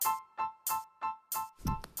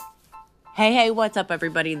Hey, what's up,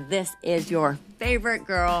 everybody? This is your favorite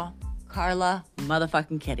girl, Carla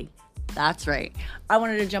motherfucking Kitty. That's right. I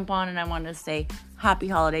wanted to jump on and I wanted to say happy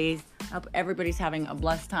holidays. I hope everybody's having a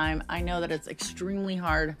blessed time. I know that it's extremely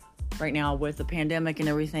hard right now with the pandemic and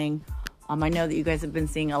everything. I know that you guys have been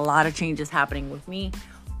seeing a lot of changes happening with me,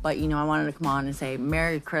 but I wanted to come on and say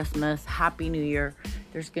Merry Christmas, Happy New Year.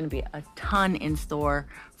 There's going to be a ton in store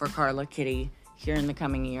for Carla Kitty here in the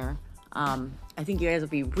coming year. I think you guys will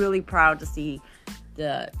be really proud to see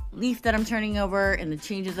the leaf that I'm turning over and the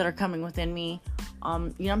changes that are coming within me.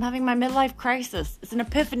 I'm having my midlife crisis. It's an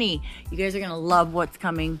epiphany. You guys are going to love what's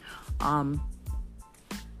coming. I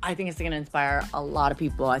think it's going to inspire a lot of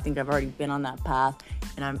people. I think I've already been on that path,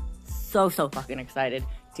 and I'm so fucking excited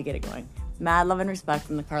to get it going. Mad love and respect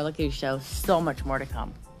from the Carla Kitty Show. So much more to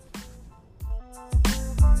come.